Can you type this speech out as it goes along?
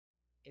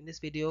In this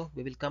video,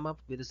 we will come up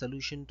with a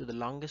solution to the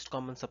longest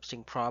common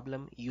substring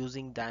problem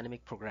using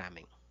dynamic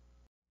programming.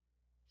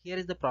 Here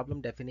is the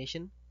problem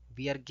definition.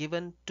 We are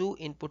given two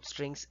input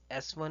strings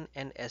S1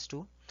 and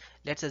S2.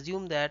 Let's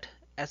assume that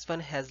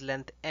S1 has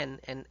length n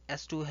and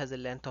S2 has a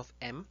length of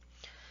m.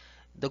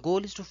 The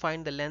goal is to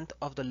find the length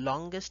of the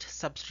longest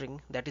substring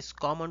that is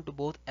common to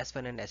both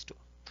S1 and S2.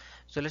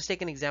 So let's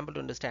take an example to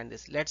understand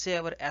this. Let's say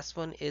our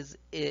S1 is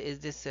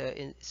this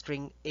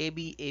string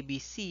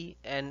ABABC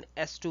and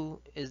S2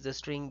 is the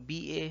string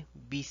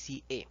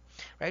BABCA,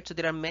 right? So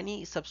there are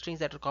many substrings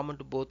that are common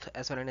to both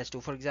S1 and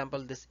S2. For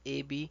example, this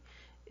AB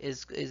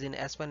is in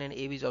S1 and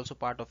AB is also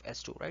part of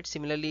S2, right?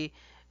 Similarly,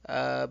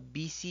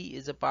 BC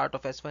is a part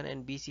of S1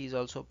 and BC is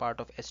also part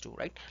of S2,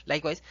 right?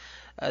 Likewise,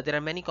 there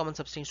are many common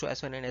substrings to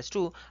S1 and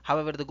S2.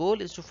 However, the goal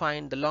is to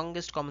find the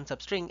longest common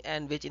substring,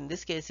 and which in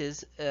this case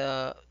is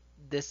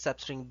this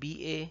substring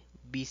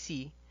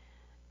BABC,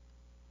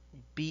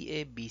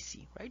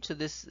 right? So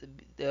this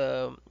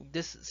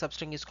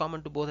substring is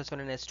common to both S1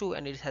 and S2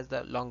 and it has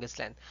the longest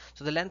length.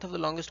 So the length of the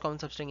longest common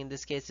substring in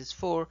this case is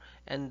 4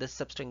 and the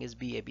substring is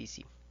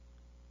BABC.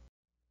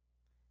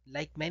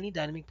 Like many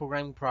dynamic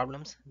programming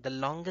problems, the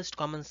longest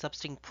common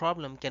substring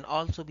problem can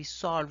also be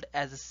solved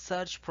as a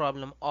search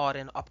problem or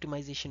an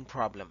optimization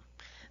problem.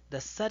 The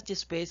search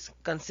space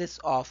consists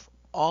of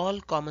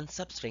all common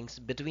substrings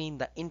between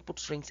the input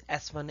strings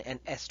S1 and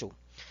S2.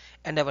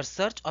 And our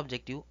search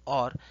objective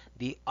or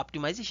the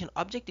optimization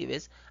objective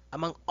is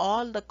among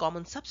all the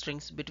common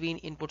substrings between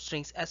input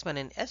strings S1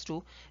 and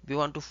S2, we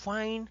want to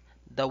find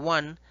the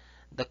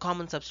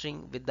common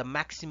substring with the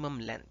maximum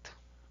length.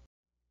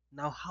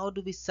 Now, how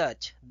do we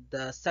search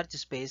the search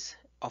space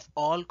of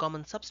all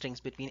common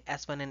substrings between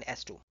S1 and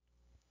S2?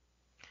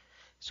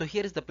 So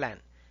here is the plan.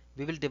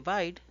 We will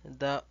divide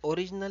the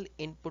original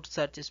input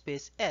search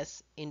space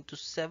S into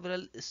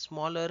several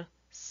smaller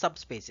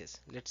subspaces.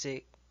 Let's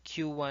say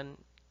Q1,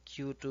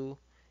 Q2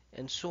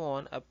 and so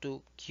on up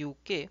to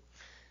Qk,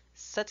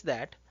 such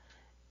that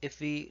if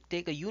we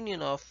take a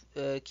union of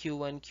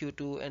Q1,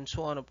 Q2 and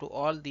so on up to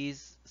all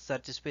these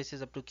search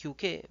spaces up to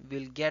Qk,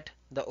 we'll get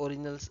the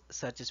original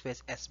search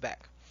space S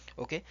back.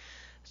 Okay,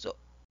 so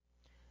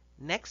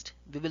next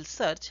we will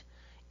search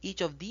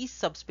each of these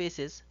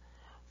subspaces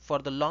for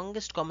the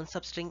longest common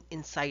substring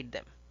inside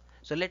them.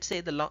 So let's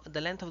say the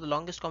length of the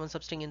longest common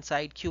substring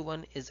inside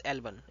Q1 is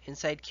L1,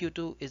 inside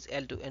Q2 is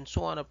L2 and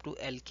so on up to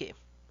Lk.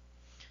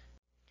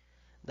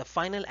 The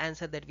final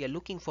answer that we are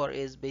looking for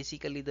is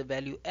basically the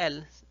value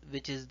L,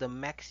 which is the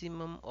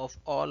maximum of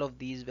all of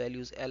these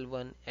values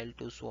L1,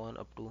 L2, so on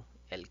up to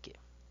Lk.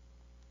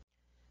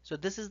 So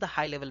this is the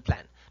high level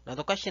plan. Now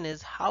the question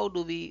is, how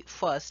do we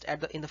first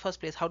in the first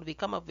place, how do we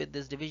come up with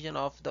this division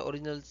of the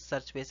original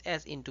search space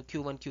S into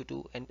Q1,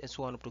 Q2 and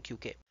so on up to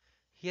Qk?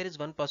 Here is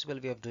one possible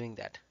way of doing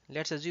that.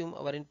 Let's assume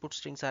our input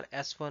strings are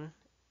S1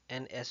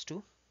 and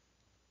S2.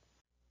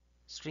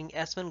 String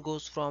S1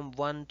 goes from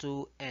 1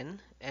 to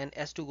n and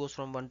S2 goes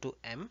from 1 to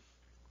m.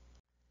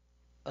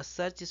 A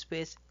search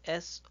space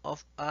S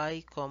of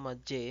I,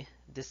 j,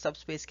 this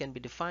subspace can be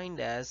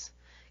defined as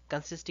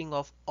consisting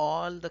of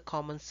all the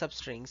common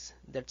substrings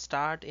that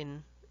start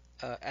in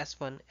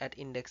S1 at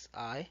index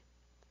I.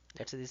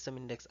 Let's say this is some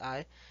index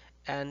I,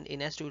 and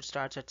in S2 it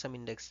starts at some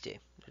index j.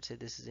 Let's say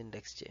this is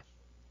index j.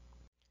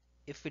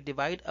 If we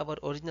divide our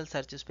original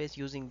search space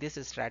using this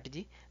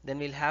strategy, then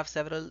we'll have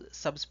several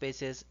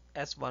subspaces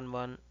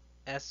S11,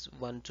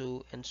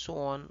 S12 and so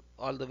on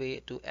all the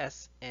way to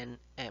S and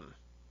M.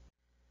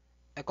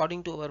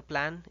 According to our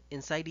plan,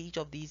 inside each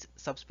of these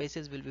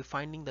subspaces we'll be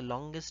finding the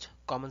longest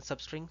common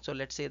substring. So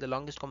let's say the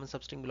longest common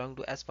substring belonging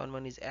to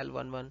S11 is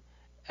L11,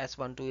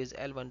 S12 is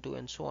L12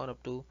 and so on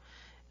up to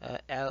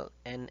L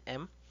and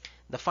M.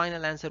 The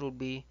final answer would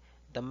be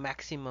the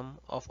maximum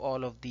of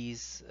all of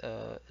these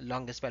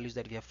longest values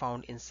that we have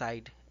found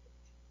inside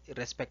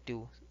respective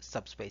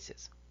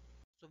subspaces.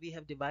 So we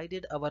have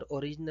divided our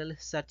original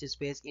search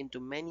space into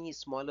many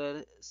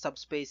smaller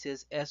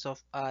subspaces S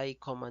of I,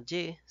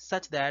 j,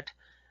 such that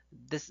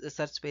this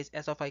search space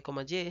S of I,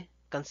 j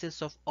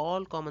consists of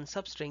all common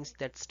substrings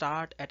that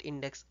start at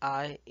index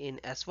I in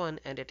S1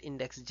 and at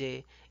index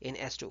j in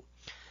S2.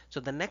 So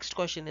the next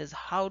question is,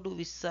 how do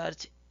we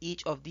search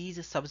each of these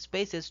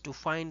subspaces to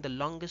find the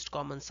longest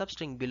common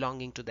substring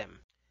belonging to them?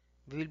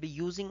 We will be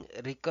using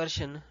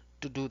recursion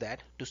to do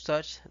that, to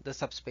search the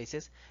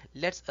subspaces.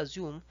 Let's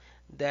assume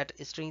that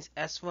strings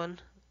S1,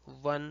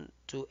 1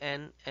 to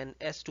n and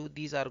S2,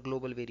 these are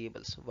global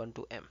variables 1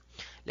 to m.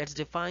 Let's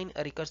define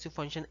a recursive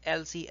function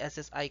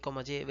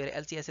LCSSI, j, where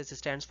LCSS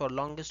stands for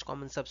longest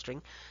common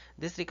substring.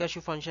 This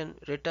recursive function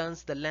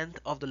returns the length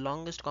of the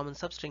longest common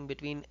substring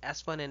between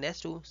S1 and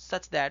S2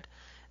 such that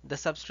the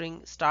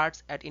substring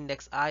starts at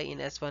index I in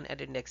S1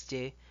 at index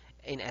j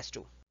in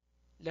S2.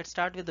 Let's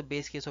start with the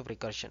base case of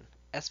recursion.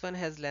 S1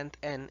 has length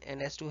n and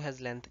S2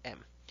 has length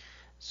m.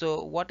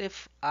 So what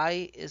if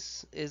I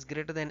is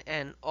greater than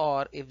n,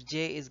 or if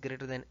j is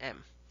greater than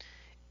m?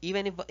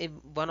 Even if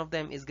one of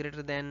them is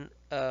greater than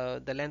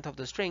the length of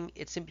the string,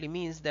 it simply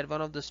means that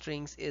one of the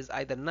strings is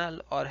either null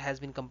or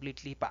has been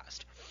completely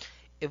passed.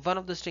 If one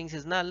of the strings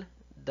is null,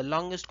 the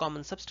longest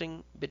common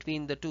substring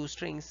between the two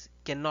strings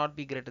cannot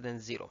be greater than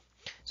 0.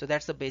 So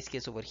that's the base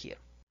case over here.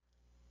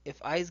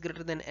 If I is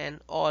greater than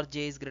n or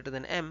j is greater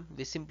than m,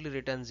 we simply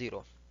return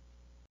 0.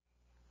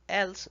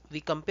 Else,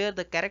 we compare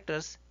the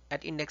characters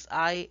at index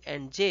I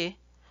and j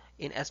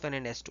in S1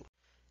 and S2.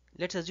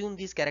 Let's assume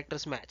these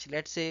characters match.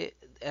 Let's say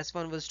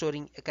S1 was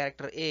storing a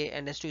character A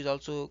and S2 is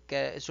also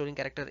storing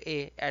character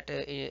A at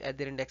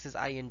their indexes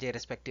I and j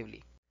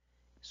respectively.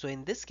 So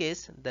in this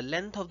case, the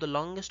length of the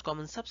longest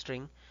common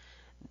substring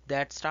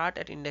that start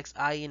at index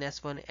I in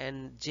S1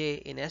 and j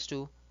in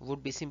S2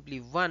 would be simply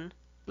 1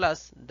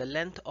 plus the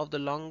length of the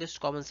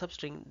longest common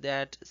substring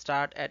that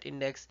start at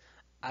index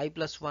I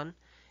plus 1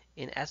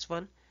 in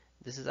S1,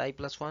 this is I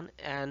plus 1,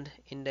 and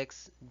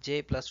index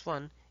j plus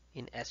 1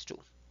 in S2.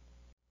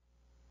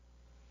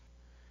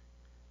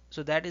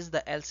 So that is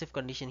the else if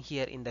condition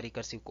here in the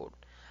recursive code.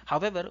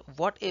 However,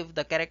 what if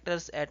the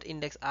characters at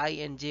index I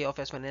and j of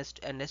S1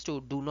 and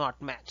S2 do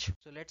not match?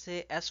 So let's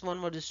say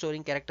S1 was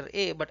storing character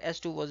A but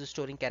S2 was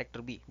storing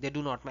character B. They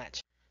do not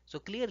match. So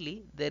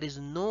clearly there is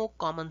no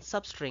common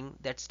substring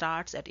that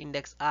starts at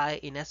index I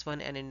in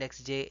S1 and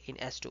index j in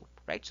S2,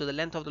 right? So the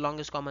length of the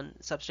longest common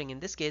substring in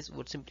this case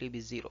would simply be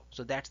 0.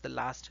 So that's the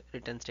last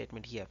return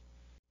statement here.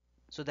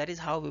 So that is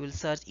how we will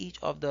search each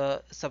of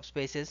the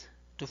subspaces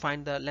to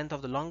find the length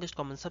of the longest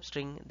common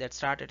substring that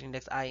start at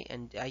index I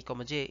and I,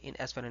 j in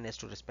S1 and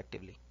S2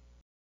 respectively.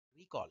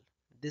 Recall,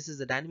 this is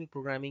a dynamic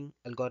programming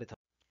algorithm.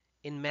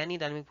 In many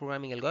dynamic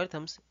programming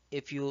algorithms,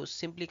 if you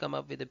simply come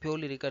up with a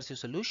purely recursive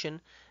solution,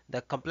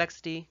 the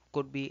complexity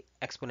could be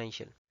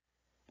exponential.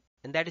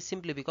 And that is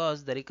simply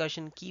because the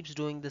recursion keeps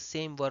doing the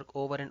same work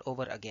over and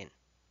over again.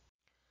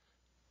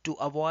 To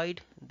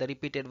avoid the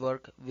repeated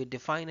work, we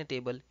define a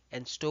table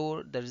and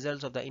store the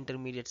results of the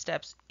intermediate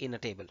steps in a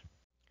table.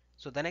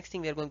 So the next thing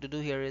we are going to do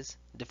here is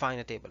define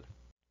a table.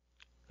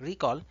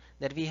 Recall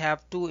that we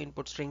have two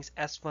input strings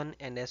S1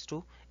 and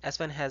S2.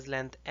 S1 has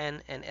length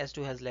n and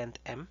S2 has length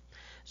m.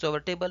 So our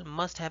table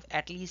must have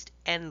at least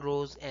n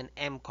rows and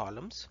m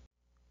columns.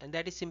 And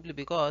that is simply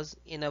because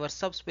in our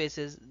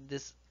subspaces,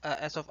 this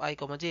S of I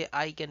comma j,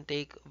 I can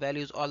take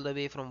values all the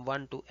way from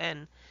 1 to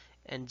n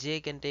and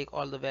j can take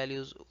all the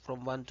values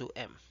from 1 to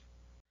m.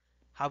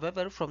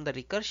 However, from the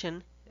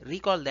recursion,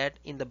 recall that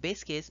in the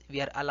base case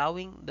we are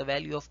allowing the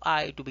value of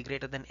I to be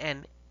greater than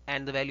n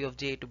and the value of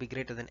j to be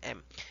greater than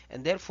m,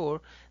 and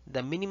therefore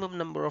the minimum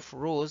number of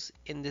rows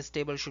in this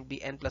table should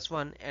be n plus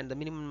 1 and the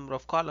minimum number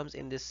of columns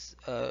in this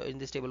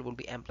table will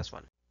be m plus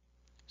 1.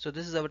 So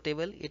this is our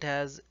table. It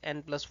has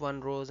n plus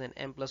 1 rows and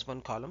m plus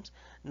 1 columns.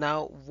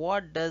 Now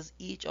what does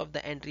each of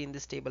the entry in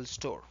this table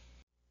store?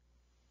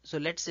 So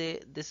let's say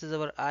this is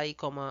our I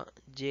comma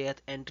jth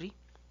entry.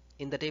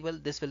 In the table,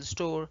 this will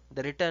store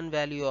the return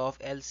value of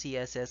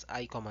LCSS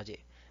I comma j.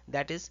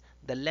 That is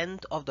the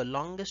length of the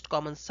longest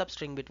common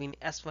substring between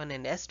S1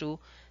 and S2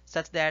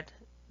 such that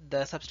the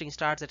substring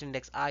starts at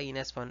index I in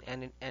S1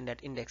 and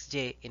at index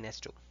j in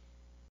S2.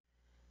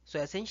 So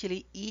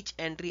essentially each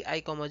entry I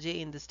comma j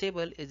in this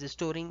table is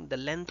storing the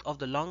length of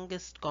the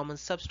longest common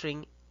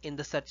substring in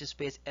the search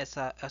space S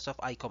of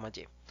I comma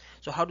j.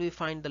 So how do we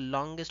find the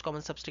longest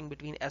common substring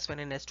between S1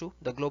 and S2,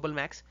 the global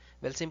max?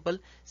 Well, simple.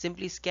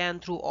 Simply scan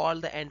through all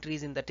the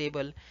entries in the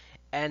table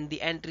and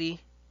the entry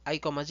I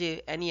comma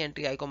j, any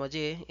entry I comma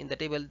j in the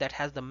table that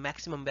has the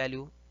maximum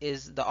value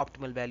is the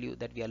optimal value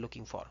that we are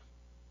looking for.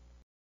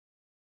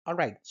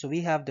 Alright, so we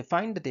have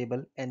defined the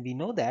table and we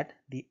know that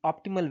the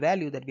optimal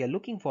value that we are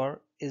looking for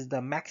is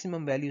the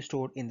maximum value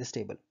stored in this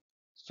table.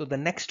 So the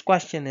next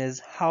question is,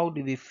 how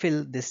do we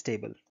fill this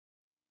table?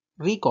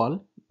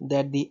 Recall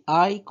that the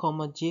I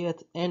comma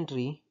jth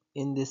entry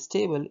in this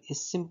table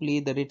is simply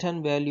the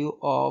return value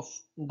of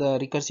the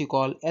recursive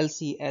call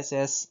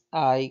LCSS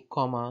I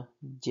comma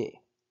j.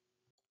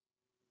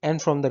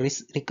 And from the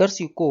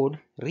recursive code,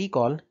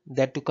 recall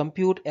that to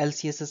compute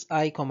LCSS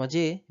I comma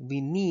j,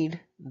 we need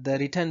the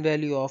return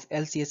value of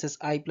LCSS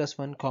I plus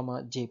 1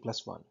 comma j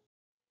plus 1.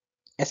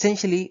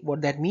 Essentially,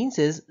 what that means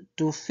is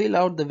to fill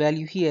out the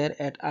value here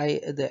at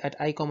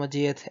I comma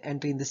jth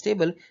entry in this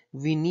table,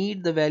 we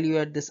need the value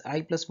at this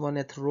I plus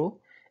 1th row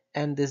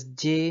and this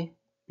j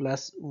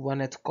plus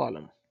 1th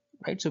column,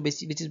 right? So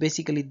which is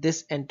basically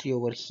this entry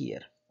over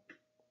here.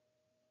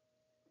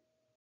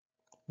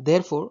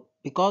 Therefore,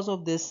 because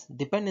of this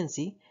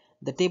dependency,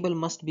 the table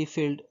must be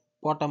filled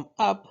bottom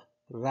up,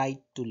 right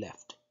to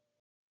left.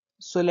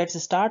 So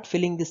let's start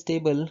filling this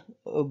table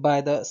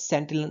by the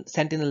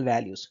sentinel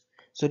values.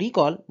 So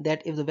recall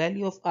that if the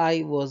value of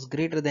I was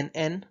greater than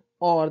n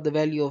or the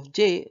value of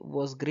j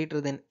was greater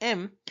than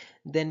m,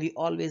 then we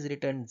always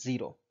return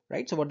 0,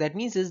 right? So what that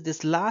means is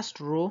this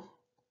last row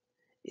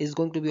is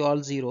going to be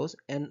all zeros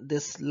and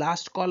this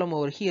last column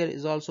over here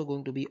is also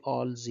going to be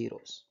all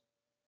zeros.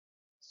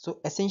 So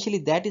essentially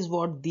that is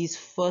what these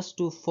first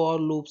two for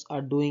loops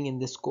are doing in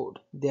this code.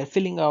 They are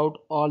filling out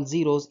all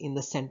zeros in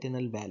the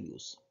sentinel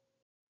values.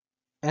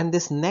 And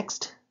this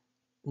next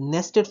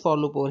nested for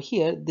loop over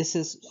here, this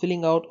is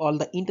filling out all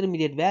the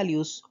intermediate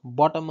values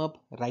bottom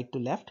up, right to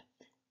left.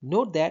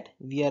 Note that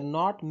we are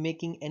not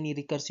making any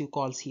recursive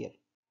calls here.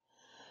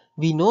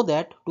 We know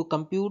that to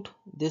compute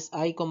this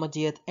I comma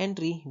jth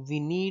entry, we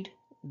need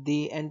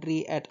the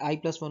entry at I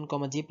plus 1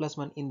 comma j plus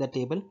 1 in the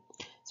table.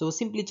 So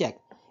simply check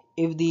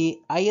if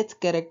the ith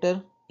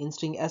character in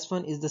string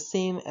s1 is the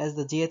same as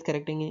the jth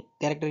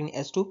character in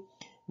s2,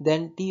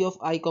 then t of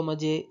I comma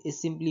j is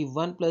simply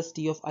 1 plus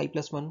t of I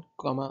plus 1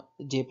 comma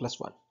j plus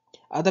 1.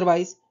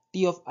 Otherwise,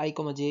 t of I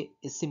comma j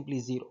is simply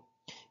 0.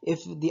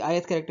 If the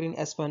ith character in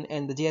S1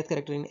 and the jth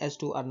character in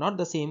S2 are not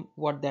the same,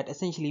 what that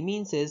essentially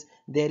means is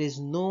there is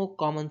no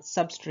common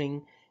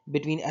substring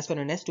between S1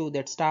 and S2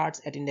 that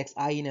starts at index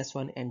I in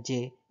S1 and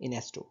j in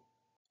S2.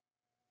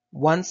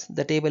 Once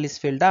the table is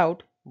filled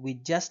out, we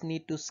just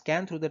need to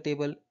scan through the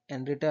table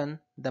and return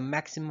the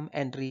maximum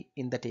entry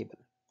in the table.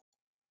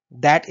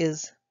 That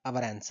is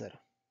our answer.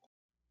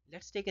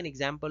 Let's take an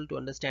example to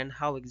understand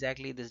how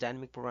exactly this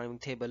dynamic programming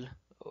table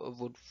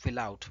would fill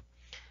out.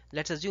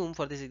 Let's assume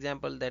for this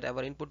example that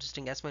our input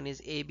string S1 is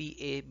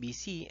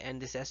ABABC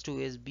and this S2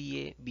 is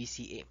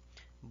BABCA.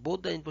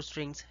 Both the input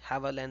strings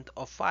have a length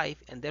of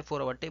 5 and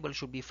therefore our table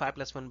should be 5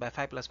 plus 1 by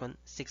 5 plus 1,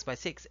 6 by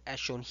 6 as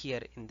shown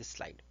here in this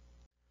slide.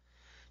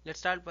 Let's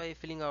start by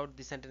filling out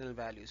the sentinel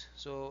values.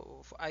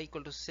 So for I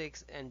equal to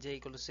 6 and j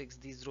equal to 6,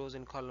 these rows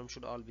and columns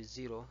should all be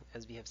 0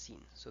 as we have seen.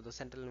 So the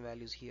sentinel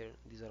values here,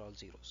 these are all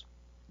zeros.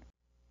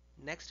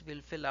 Next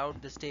we'll fill out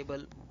this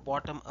table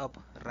bottom up,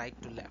 right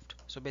to left.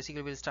 So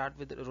basically we'll start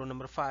with row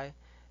number 5.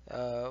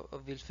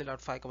 We'll fill out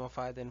 5 comma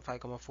 5, then 5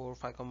 comma 4,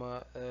 5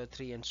 comma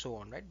 3 and so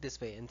on, right, this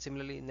way. And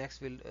similarly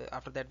next we'll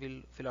after that we'll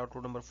fill out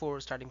row number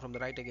 4 starting from the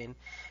right again,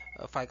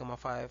 5 comma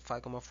 5,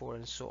 5 comma 4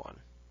 and so on.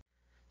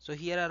 So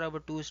here are our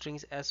two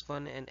strings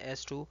s1 and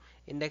s2.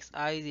 Index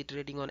I is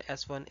iterating on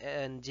s1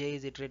 and j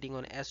is iterating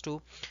on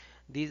s2.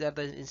 These are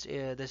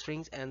the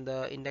strings and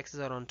the indexes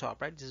are on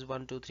top, right? This is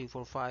 1 2 3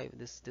 4 5,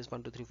 this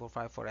 1 2 3 4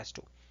 5 for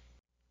s2.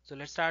 So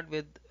let's start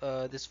with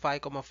this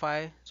 5 comma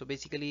 5. So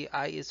basically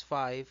I is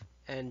 5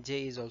 and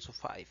j is also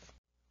 5.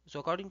 So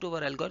according to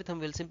our algorithm,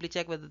 we'll simply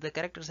check whether the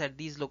characters at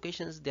these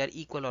locations they are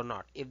equal or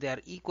not. If they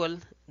are equal,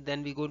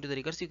 then we go into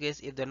the recursive case.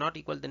 If they're not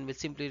equal, then we'll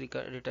simply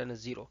return a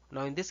 0.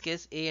 Now in this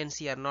case a and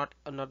c are not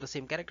the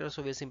same character,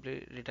 so we'll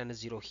simply return a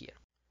 0 here.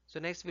 So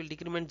next we'll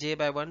decrement j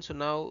by 1. So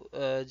now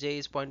j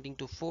is pointing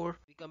to 4.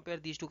 We compare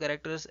these two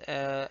characters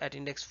at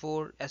index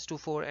 4, s2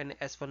 4 and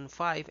s1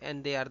 5,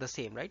 and they are the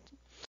same, right?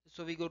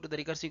 So we go to the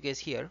recursive case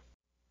here.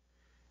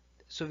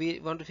 So we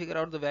want to figure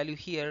out the value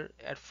here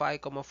at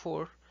 5 comma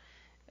 4,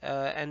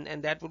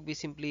 and that would be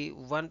simply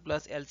 1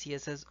 plus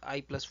LCSS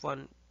I plus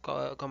 1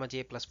 comma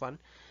j plus 1.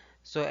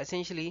 So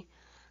essentially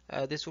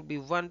this would be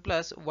 1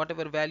 plus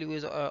whatever value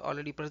is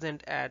already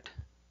present at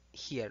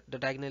here, the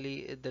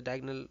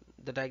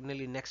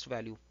diagonally next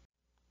value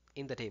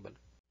in the table,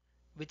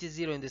 which is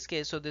 0 in this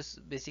case. So this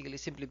basically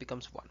simply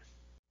becomes 1.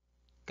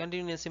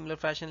 Continue in a similar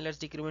fashion. Let's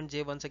decrement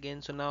j once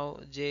again. So now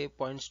j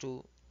points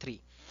to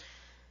 3.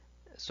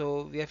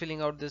 So we are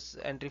filling out this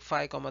entry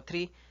 5 comma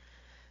 3.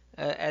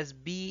 As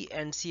b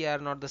and c are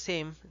not the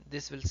same,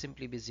 this will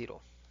simply be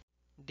 0.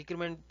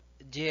 Decrement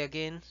j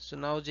again. So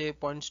now j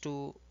points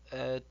to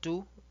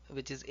 2,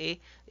 which is a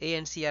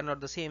and c are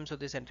not the same, so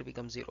this entry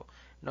becomes 0.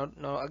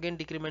 Now again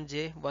decrement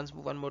j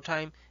one more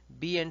time.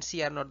 B and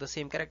c are not the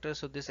same character,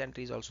 so this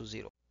entry is also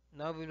 0.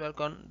 Now we will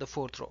work on the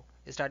fourth row,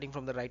 starting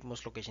from the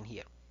rightmost location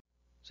here.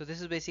 So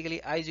this is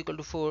basically I is equal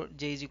to 4,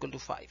 j is equal to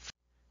 5.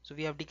 So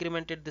we have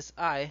decremented this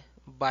I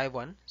by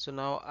 1. So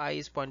now I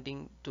is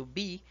pointing to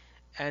B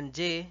and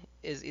j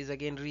is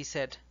again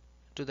reset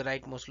to the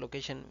rightmost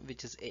location,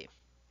 which is A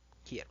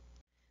here.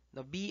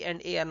 Now B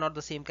and A are not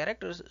the same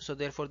characters, so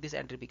therefore this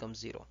entry becomes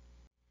 0.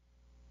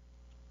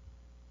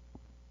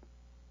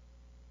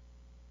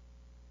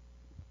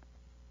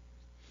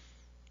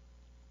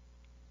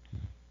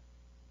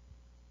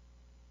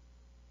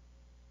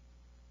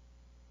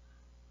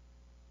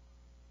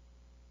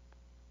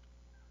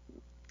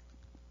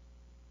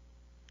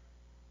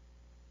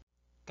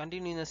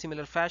 Continue in a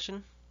similar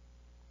fashion.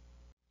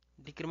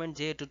 Decrement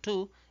j to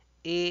 2.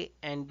 A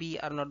and B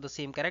are not the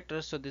same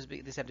characters, so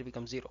this entry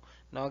becomes 0.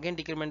 Now again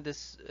decrement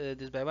this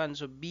by 1.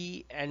 So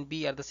B and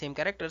B are the same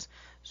characters,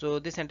 so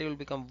this entry will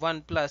become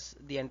 1 plus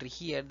the entry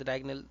here, the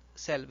diagonal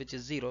cell, which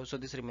is 0, so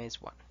this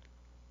remains 1.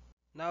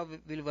 Now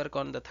we will work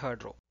on the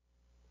third row.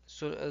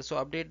 So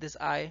update this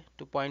I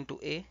to point to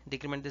A,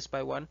 decrement this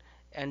by 1,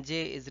 and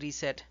j is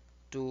reset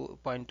to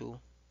point to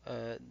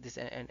this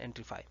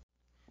entry 5.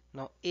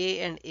 Now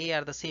A and A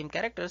are the same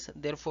characters,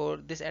 therefore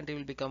this entry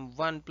will become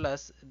 1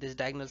 plus this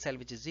diagonal cell,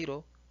 which is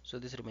 0, so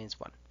this remains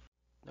 1.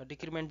 Now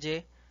decrement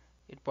j,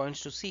 it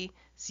points to C.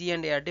 C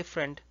and A are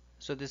different,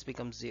 so this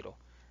becomes 0.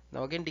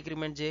 Now again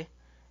decrement j,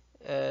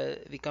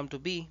 we come to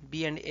B.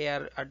 B and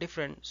A are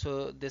different,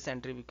 so this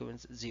entry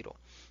becomes 0.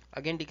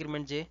 Again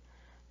decrement j,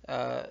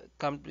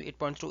 it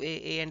points to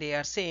A and A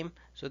are same,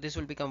 so this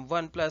will become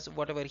 1 plus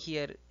whatever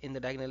here in the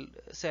diagonal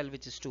cell,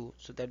 which is 2,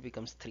 so that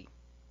becomes 3.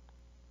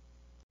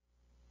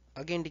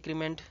 Again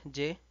decrement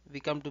j, we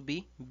come to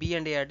B. B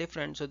and A are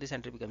different, so this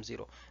entry becomes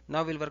 0.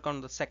 Now we'll work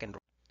on the second row.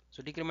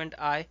 So decrement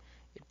I,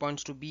 it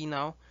points to B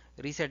now,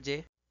 reset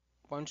j,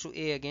 points to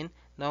A again.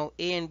 Now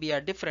A and B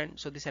are different,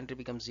 so this entry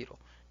becomes 0.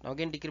 Now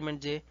again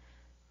decrement J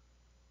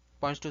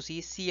points to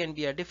C. C and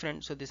B are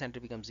different, so this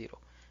entry becomes 0.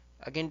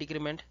 Again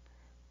decrement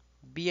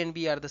B and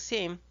B are the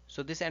same,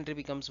 so this entry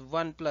becomes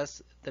 1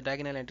 plus the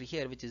diagonal entry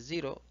here, which is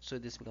 0, so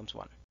this becomes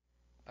 1.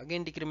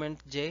 Again decrement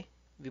J,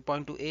 we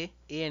point to A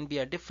and B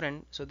are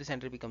different, so this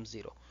entry becomes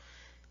 0.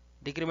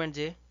 Decrement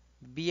J,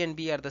 B and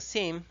B are the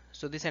same,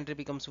 so this entry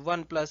becomes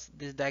 1 plus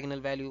this diagonal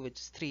value, which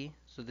is 3,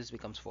 so this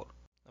becomes 4.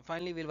 Now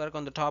finally we'll work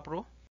on the top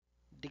row.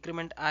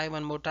 Decrement I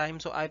one more time,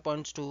 so I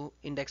points to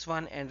index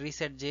 1 and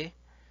reset J,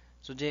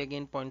 so J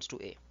again points to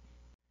A.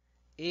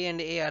 A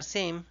and A are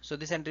same, so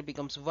this entry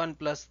becomes 1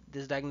 plus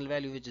this diagonal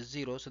value, which is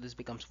 0, so this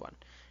becomes 1.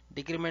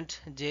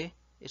 Decrement J,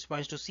 it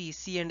points to C.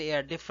 C and A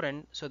are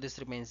different, so this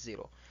remains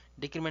 0.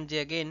 Decrement J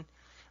again,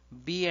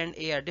 B and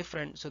A are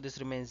different, so this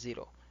remains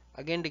 0.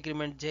 Again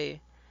decrement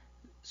J,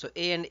 so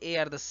A and A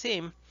are the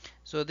same,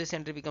 so this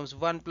entry becomes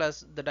 1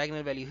 plus the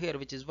diagonal value here,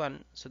 which is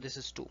 1, so this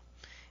is 2.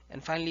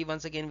 And finally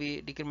once again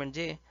we decrement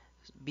J,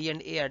 B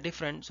and A are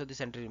different, so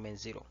this entry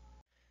remains 0.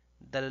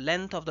 The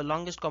length of the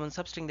longest common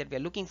substring that we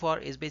are looking for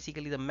is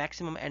basically the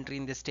maximum entry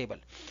in this table,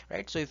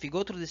 right? So if we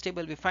go through this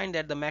table, we find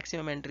that the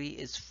maximum entry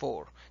is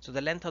 4. So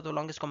the length of the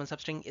longest common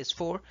substring is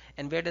 4.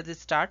 And where does it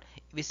start?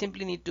 We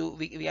simply need to,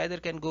 we either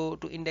can go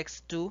to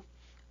index 2,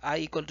 I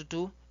equal to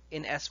 2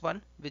 in S1,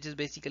 which is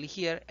basically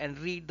here, and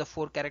read the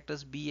 4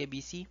 characters B, A,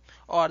 B, C.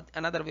 Or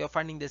another way of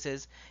finding this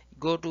is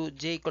go to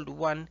J equal to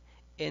 1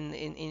 in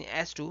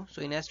S2.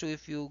 So in S2,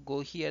 if you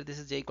go here, this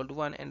is J equal to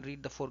 1 and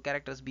read the 4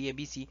 characters B, A,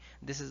 B, C.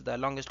 This is the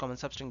longest common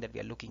substring that we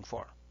are looking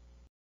for.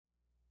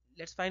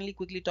 Let's finally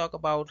quickly talk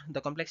about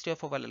the complexity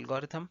of our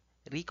algorithm.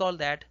 Recall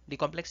that the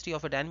complexity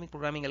of a dynamic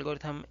programming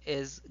algorithm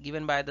is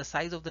given by the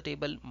size of the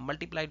table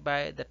multiplied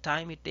by the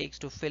time it takes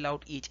to fill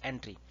out each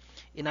entry.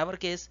 In our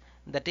case,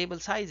 the table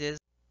size is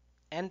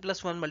n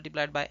plus 1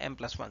 multiplied by m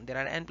plus 1. There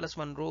are n plus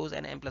 1 rows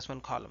and n plus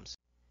 1 columns,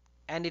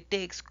 and it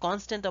takes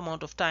constant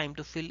amount of time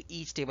to fill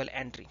each table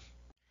entry.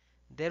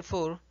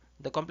 Therefore,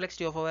 the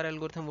complexity of our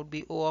algorithm would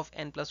be O of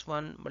n plus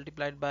 1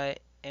 multiplied by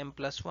m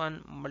plus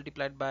 1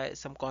 multiplied by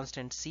some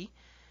constant c,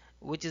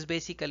 which is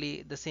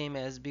basically the same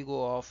as big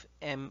O of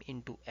m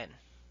into n.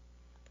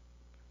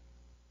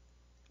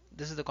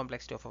 This is the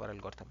complexity of our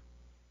algorithm.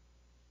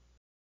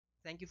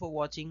 Thank you for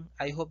watching.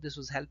 I hope this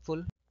was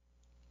helpful.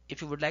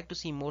 If you would like to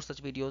see more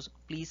such videos,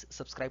 please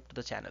subscribe to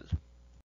the channel.